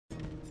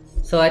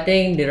So I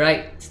think the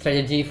right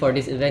strategy for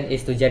this event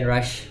is to gen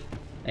rush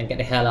and get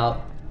the hell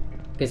out.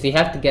 Because we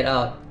have to get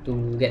out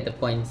to get the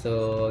point,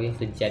 so we have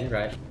to gen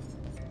rush.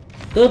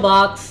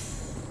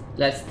 Toolbox!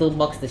 Let's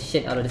toolbox the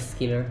shit out of this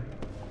killer.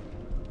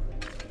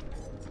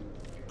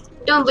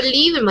 Don't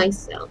believe in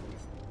myself.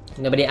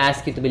 Nobody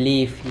asked you to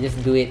believe, you just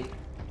do it.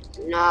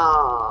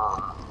 No.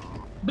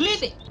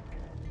 Believe it.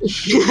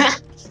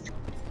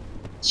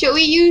 Should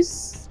we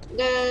use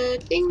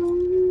the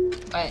thing?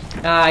 But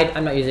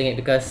I'm not using it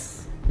because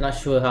I'm not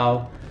sure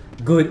how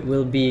good it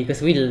will be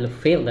because we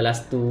failed the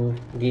last 2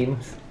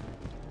 games.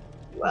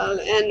 Well,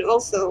 and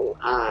also,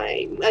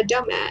 I'm a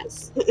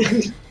dumbass.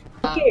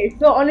 Okay,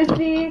 so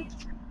honestly,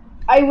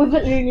 I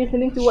wasn't really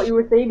listening to what you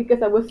were saying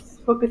because I was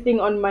focusing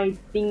on my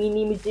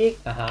thingy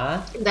magic.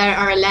 There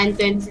are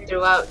lanterns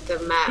throughout the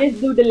map.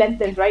 Just do the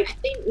lanterns, right? I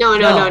think no.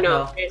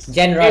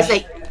 Gen rush. There's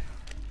like,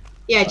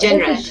 yeah, gen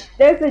rush.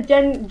 There's a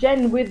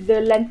gen with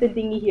the lantern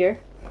thingy here.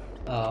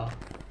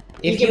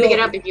 You can pick it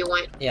up if you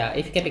want. Yeah,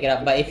 if you can pick it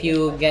up, but if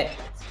you get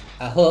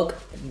a hook,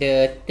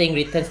 the thing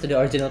returns to the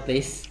original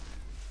place.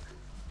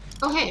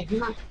 Oh hey,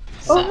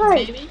 Oh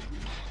hi. baby.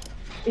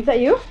 Is that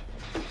you?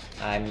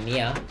 I'm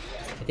Mia.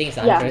 I think it's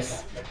Yeah.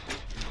 Huntress.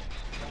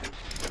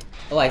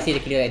 Oh, I see the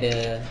killer at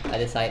the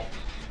other side.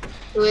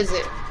 Who is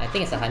it? I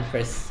think it's a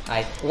Huntress.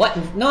 What?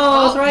 No,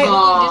 I was right.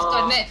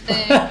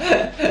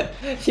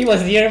 Disconnected. She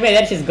was near me,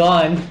 then she's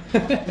gone.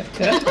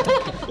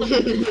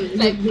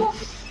 Like,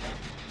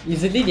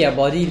 Usually their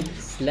body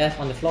is left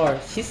on the floor.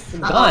 She's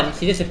gone.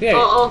 She disappeared.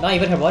 Not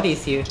even her body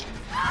is here.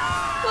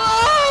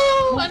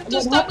 oh, want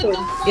to stop it.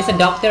 It's a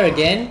doctor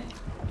again.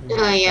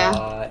 Oh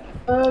yeah.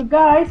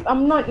 Guys,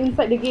 I'm not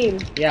inside the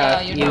game.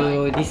 Yeah,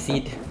 you're you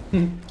deceit.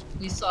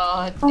 We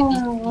saw it.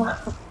 Oh.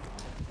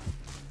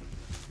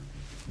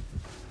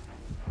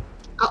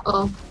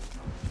 Uh-oh.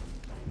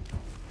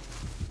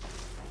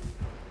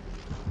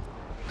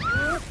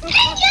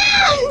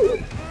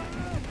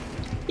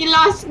 He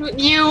lost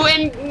you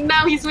and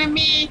now he's with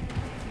me.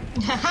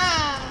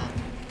 I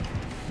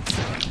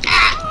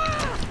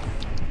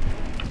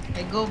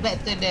go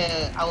back to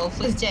our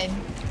first gen.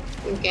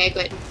 Okay,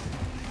 good.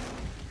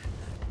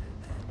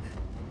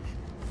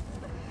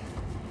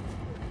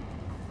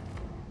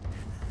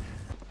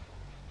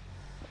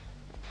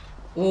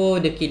 Oh,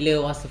 the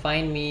killer wants to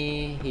find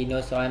me. He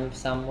knows I'm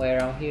somewhere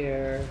around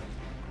here.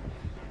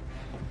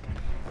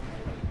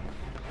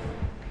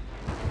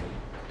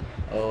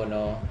 Oh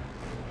no.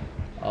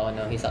 Oh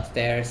no, he's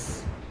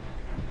upstairs.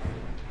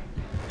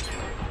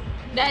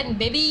 Done,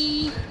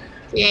 baby.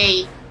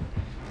 Yay.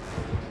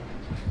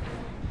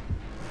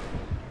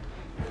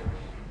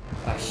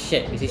 Ah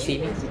shit, does he see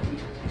me?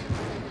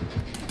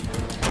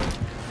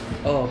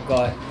 Oh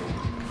god.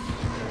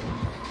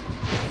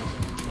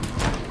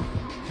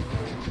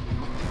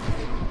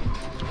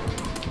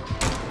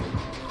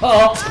 Uh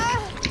oh!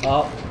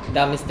 Oh,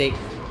 dumb mistake.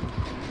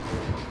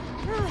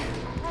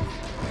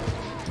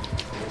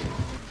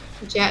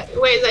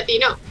 Where is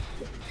Latino?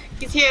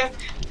 He's here.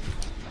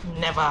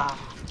 Never.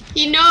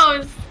 He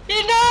knows. He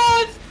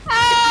knows.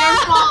 It's your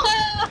fault.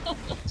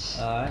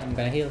 Alright, I'm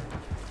gonna heal.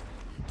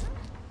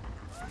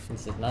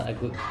 This is not a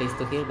good place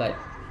to heal, but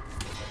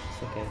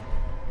it's okay.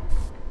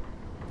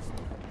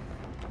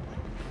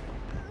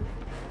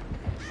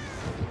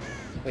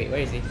 Wait,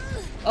 where is he?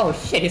 Oh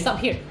shit, he's up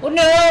here! Oh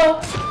no!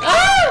 Ah!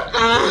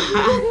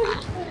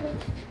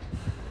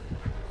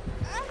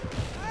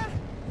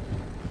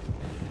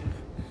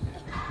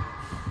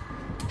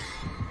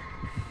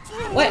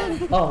 What?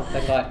 Oh my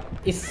god.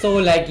 It's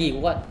so laggy.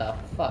 What the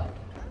fuck?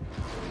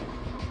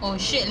 Oh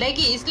shit,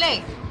 laggy. It's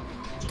lag.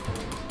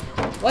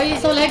 Why is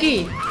it so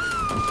laggy?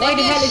 Why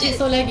the hell is it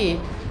so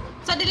laggy?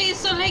 Suddenly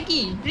it's so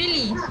laggy.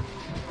 Really?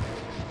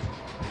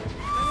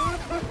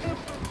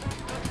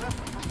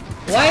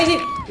 Why is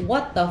it?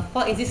 What the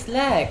fuck is this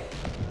lag?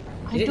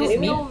 Is I it just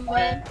don't me? know,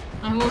 man.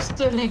 I'm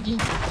also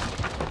laggy.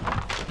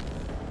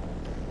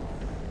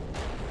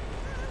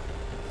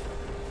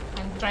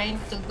 I'm trying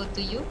to go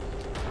to you.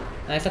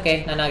 Nah, it's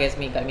okay. Nana gets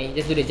me, got me.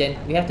 Just do the gen.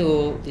 We have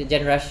to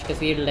gen rush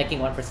because we're lacking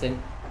 1%.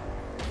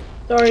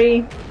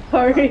 Sorry.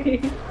 Fuck,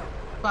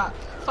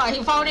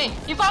 he found it.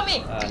 He found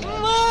me.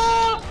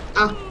 Oh.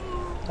 Oh,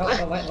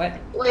 what?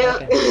 Well.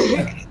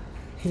 Okay.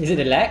 Is it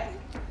a lag?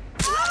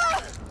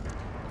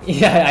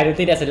 Yeah, I don't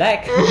think that's a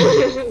lag.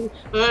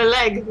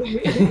 Leg.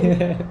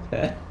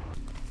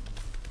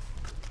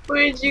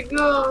 Where'd you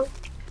go?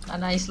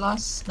 Nana is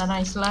lost.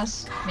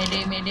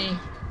 Mayday.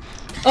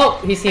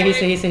 Oh, he's here.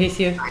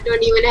 I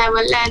don't even have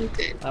a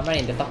lantern. I'm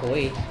running the fuck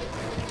away.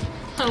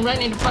 I'm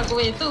running the fuck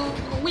away too.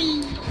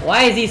 Wee.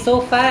 Why is he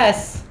so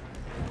fast?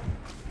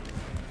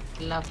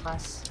 Love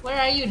us. Where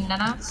are you,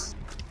 Nanas?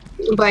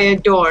 By a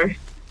door.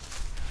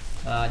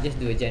 Just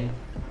do a gen.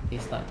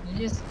 He's not. You're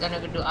just gonna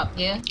go up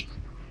here.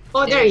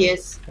 Oh, there he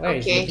is. Where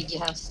is Okay. Biggie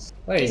house.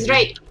 Where is He's he?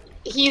 right.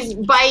 He's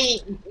by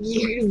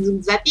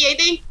Zati, I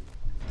think.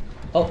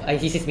 Oh,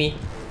 he sees me.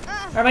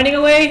 I'm running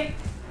away.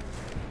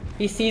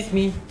 He sees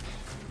me.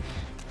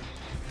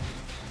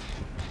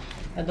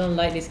 I don't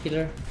like this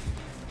killer.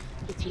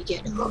 If you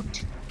get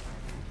hooked,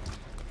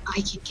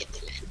 I can get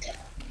the lantern.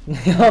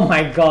 Oh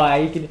my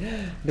god, you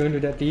can... Don't do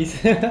that, please.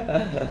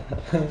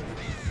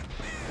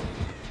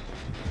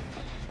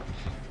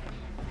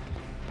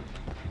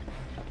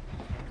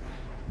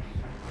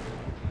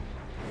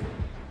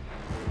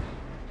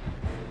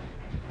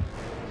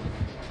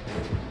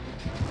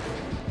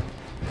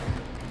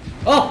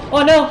 Oh!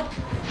 Oh no!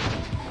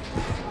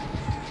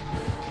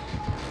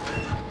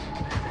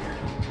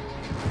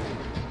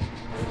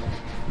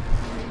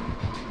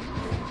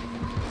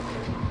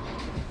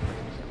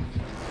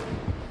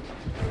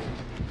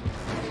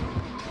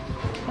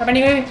 I'm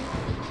running away!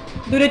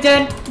 Do the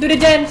gen! Do the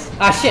gens!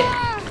 Ah shit!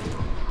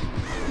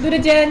 Do the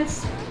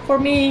gens! For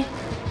me!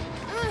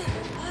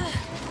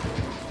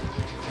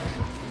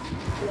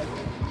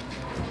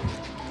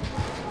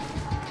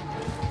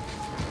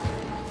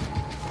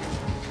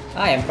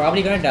 I am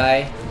probably gonna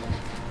die.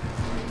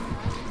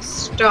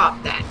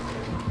 Stop that.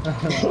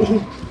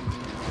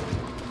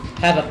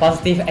 Have a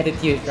positive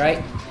attitude,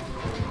 right?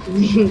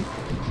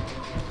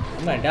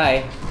 I'm gonna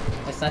die.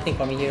 There's nothing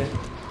for me here.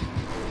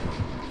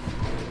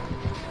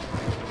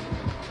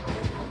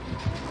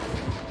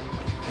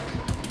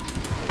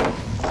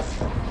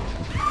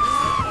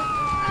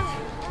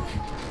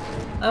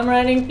 I'm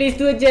running, please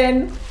do it,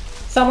 Jen!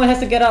 Someone has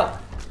to get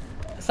out.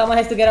 Someone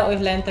has to get out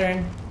with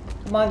lantern.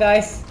 Come on,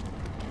 guys.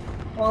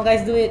 Come on,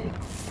 guys, do it.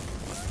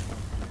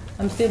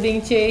 I'm still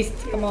being chased.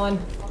 Come on.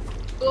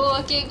 Go,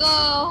 okay,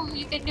 go.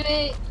 You can do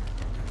it.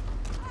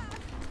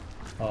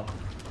 Oh.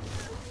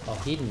 Oh,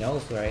 he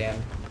knows where I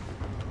am.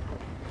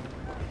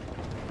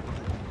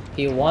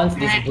 He wants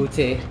this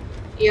booty.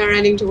 You're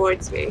running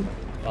towards me.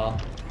 Oh.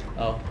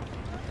 Oh.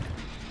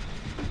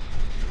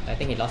 I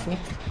think he lost me.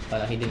 Oh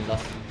no, he didn't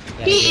lost.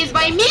 Yeah, He is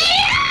by me!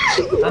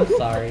 I'm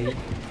sorry.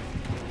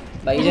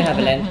 But you didn't have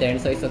a lantern,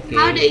 so it's okay.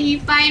 How did he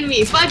find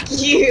me? Fuck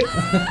you!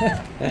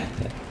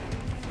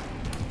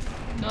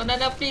 No, no,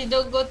 no, please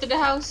don't go to the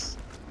house.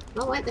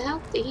 Oh, what the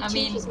hell? Did he I change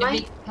mean, his the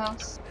mind? big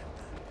house.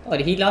 Oh,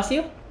 did he lose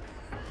you?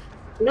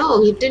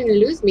 No, he didn't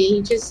lose me.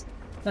 He just...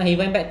 No, he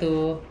went back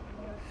to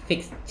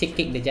kick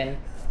the gen.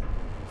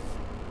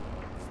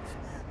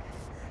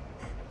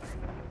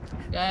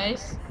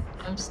 Guys,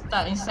 I'm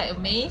stuck inside a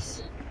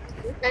maze.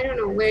 I don't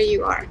know where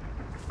you are.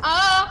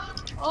 Ah!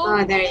 Oh,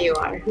 Oh, there you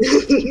are.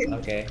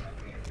 Okay.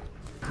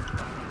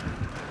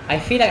 I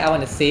feel like I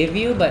want to save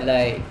you, but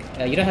like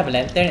you don't have a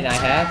lantern and I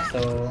have,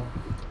 so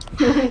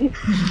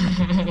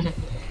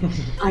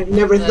I've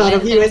never The thought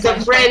of you as a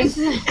lantern friend.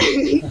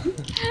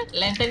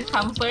 Lantern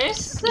come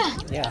first.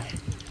 yeah.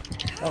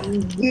 Oh,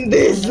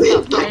 This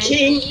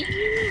fucking...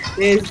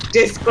 This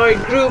Discord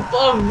group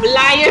of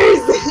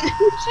liars.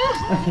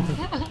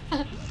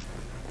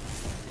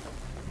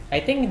 I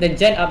think the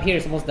gen up here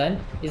is almost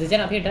done. Is the gen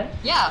up here done?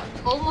 Yeah,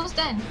 almost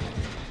done.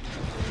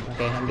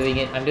 Okay, I'm doing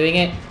it. I'm doing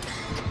it.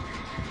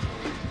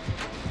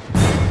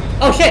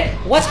 Oh shit!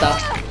 What the?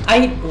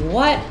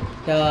 What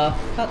the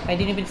fuck? I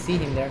didn't even see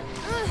him there.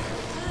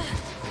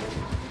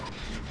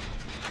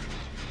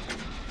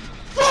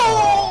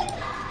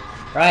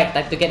 Right,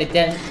 time to get the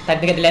gen. Time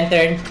to get the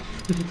lantern.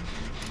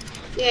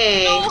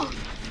 Yay. No,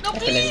 no, That's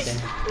a please,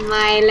 lantern.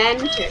 My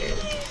lantern.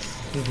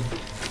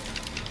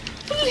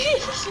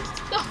 please,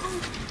 no.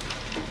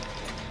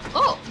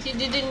 Oh, he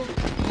didn't.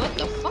 What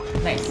the fuck?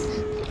 Nice.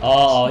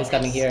 Oh, he's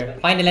coming here.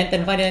 Find the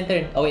lantern. Find the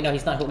lantern. Oh wait, no,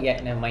 he's not hooked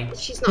yet. Never mind.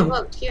 She's not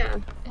hooked, yeah.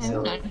 I'm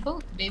So- not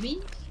hooked, baby.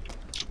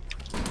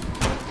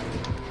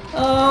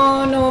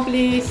 Oh no,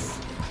 please.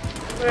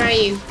 Where are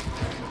you?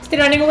 Still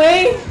running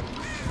away.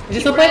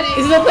 Is this Keep open? running.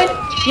 Is this open?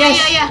 Yes.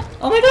 Yeah.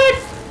 Oh my god.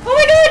 Oh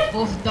my god.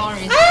 Both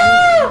doors.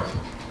 Ah!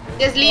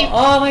 Just leave.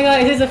 Oh my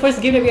god, is this the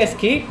first game that we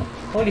escape?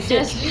 Holy shit.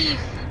 Just leave.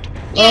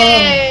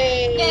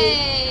 Yay!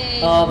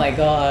 Yay! Oh my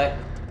god.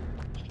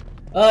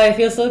 Oh, it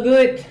feels so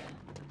good.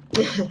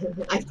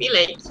 I feel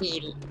like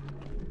he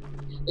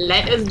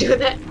let us do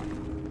that.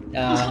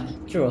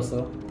 True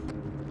also.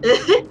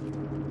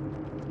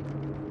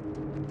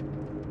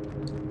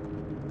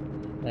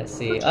 Let's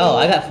see. Oh,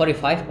 I got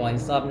 45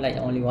 points, so I'm like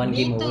only one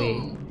game Me too.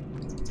 away.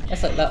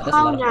 That's a lot. That's a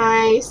Oh, lot.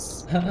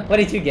 nice. What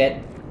did you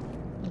get?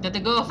 Gotta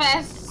go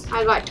fast.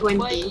 I got 20.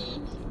 Boy.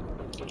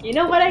 You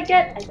know what I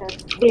get? I got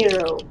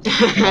 0.